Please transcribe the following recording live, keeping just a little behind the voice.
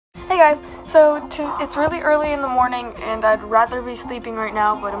Hey guys, so it's really early in the morning and I'd rather be sleeping right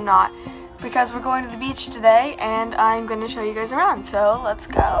now, but I'm not because we're going to the beach today and I'm going to show you guys around, so let's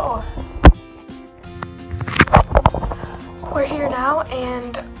go. We're here now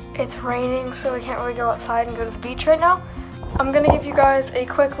and it's raining, so we can't really go outside and go to the beach right now. I'm going to give you guys a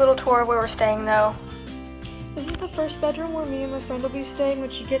quick little tour of where we're staying though. This is the first bedroom where me and my friend will be staying when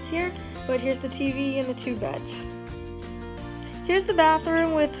she gets here, but here's the TV and the 2 beds. Here's the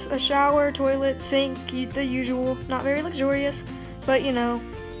bathroom with a shower, toilet, sink, the usual. Not very luxurious, but you know.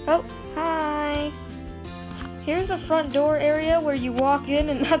 Oh, hi! Here's the front door area where you walk in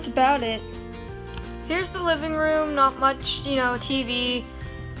and that's about it. Here's the living room, not much, you know, TV,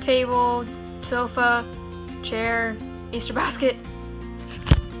 table, sofa, chair, Easter basket.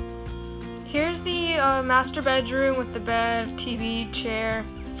 Here's the master bedroom with the bed, TV, chair.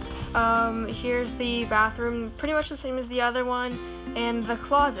 Here's the bathroom, pretty much the same as the other one, and the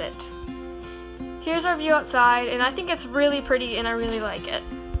closet. Here's our view outside, and I think it's really pretty and I really like it.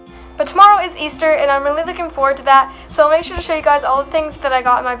 But tomorrow is Easter and I'm really looking forward to that, so I'll make sure to show you guys all the things that I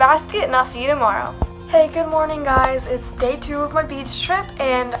got in my basket, and I'll see you tomorrow. Hey, good morning guys. It's day 2 of my beach trip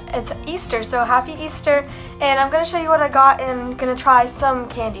and it's Easter, so happy Easter, and I'm going to show you what I got and I'm going to try some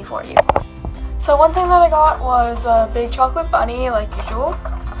candy for you. So one thing that I got was a big chocolate bunny like usual.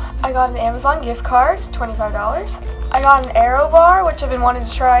 I got an Amazon gift card, $25. I got an Aero bar, which I've been wanting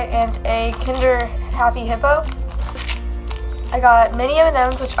to try, and a Kinder Happy Hippo. I got mini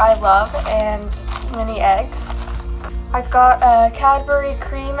M&Ms, which I love, and mini eggs. I got a Cadbury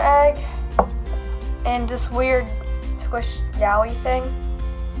cream egg, and this weird squish yowie thing.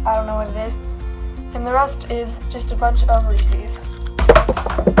 I don't know what it is. And the rest is just a bunch of Reese's.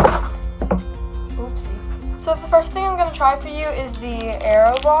 So the first thing I'm going to try for you is the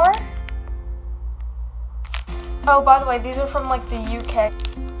Aero bar. Oh, by the way, these are from like the UK.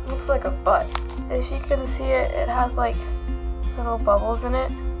 It looks like a butt. If you can see it, it has like little bubbles in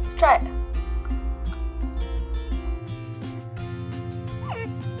it. Let's try it.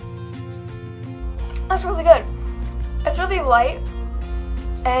 That's really good. It's really light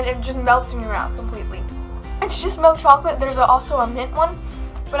and it just melts in your mouth completely. It's just milk chocolate. There's also a mint one.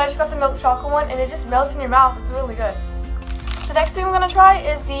 But I just got the milk chocolate one and it just melts in your mouth. It's really good. The next thing I'm going to try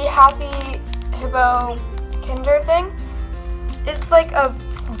is the Happy Hippo Kinder thing. It's like a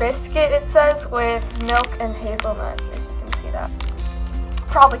biscuit, it says, with milk and hazelnut, if you can see that.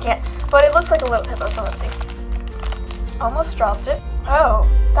 Probably can't, but it looks like a little hippo, so let's see. Almost dropped it. Oh,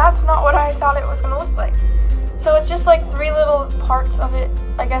 that's not what I thought it was going to look like. So it's just like 3 little parts of it.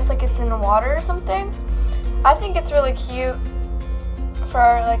 I guess like it's in the water or something. I think it's really cute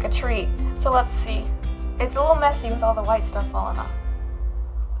for like a treat. So let's see. It's a little messy with all the white stuff falling off.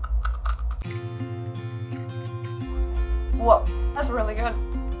 Whoa, that's really good.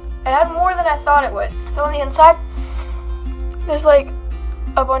 It had more than I thought it would. So on the inside, there's like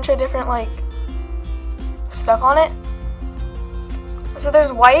a bunch of different like stuff on it. So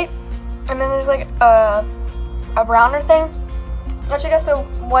there's white, and then there's like a browner thing. Which I guess the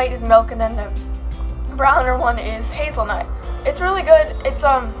white is milk and then the browner one is hazelnut. It's really good. It's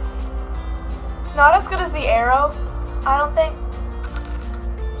not as good as the Aero, I don't think,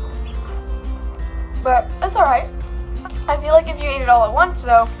 but it's alright. I feel like if you ate it all at once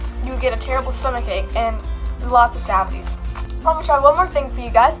though, you would get a terrible stomachache and lots of cavities. I'm gonna try one more thing for you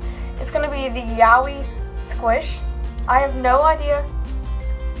guys. It's gonna be the Yowie Squish. I have no idea.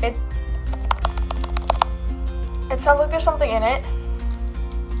 It sounds like there's something in it.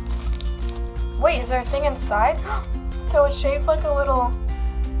 Wait, is there a thing inside? So it's shaped like a little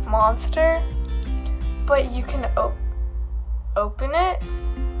monster, but you can open it.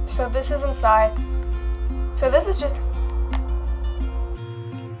 So this is inside. So this is just...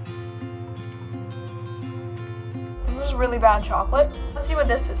 This is really bad chocolate. Let's see what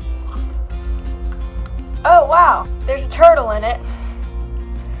this is. Oh wow, there's a turtle in it,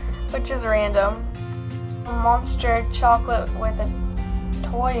 which is random. A monster chocolate with a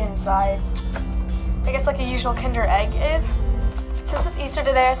toy inside. I guess like a usual Kinder egg is. Since it's Easter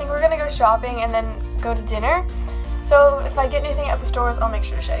today, I think we're gonna go shopping and then go to dinner. So if I get anything at the stores, I'll make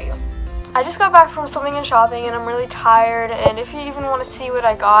sure to show you. I just got back from swimming and shopping and I'm really tired, and if you even want to see what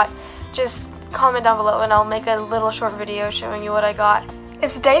I got, just comment down below and I'll make a little short video showing you what I got.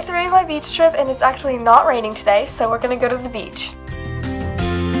 It's day 3 of my beach trip and it's actually not raining today, so we're gonna go to the beach.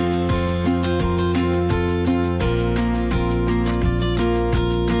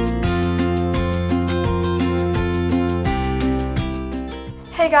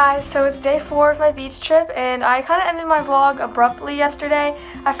 Hey guys, so it's day 4 of my beach trip and I kind of ended my vlog abruptly yesterday.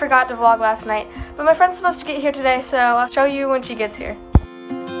 I forgot to vlog last night, but my friend's supposed to get here today, so I'll show you when she gets here.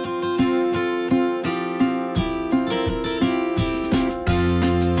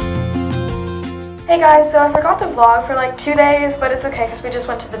 Hey guys, so I forgot to vlog for like 2 days, but it's okay because we just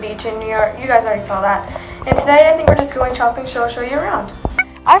went to the beach and you guys already saw that. And today I think we're just going shopping, so I'll show you around.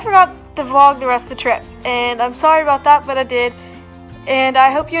 I forgot to vlog the rest of the trip, and I'm sorry about that, but I did. And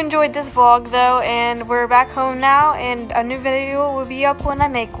I hope you enjoyed this vlog though, and we're back home now, and a new video will be up when I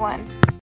make one.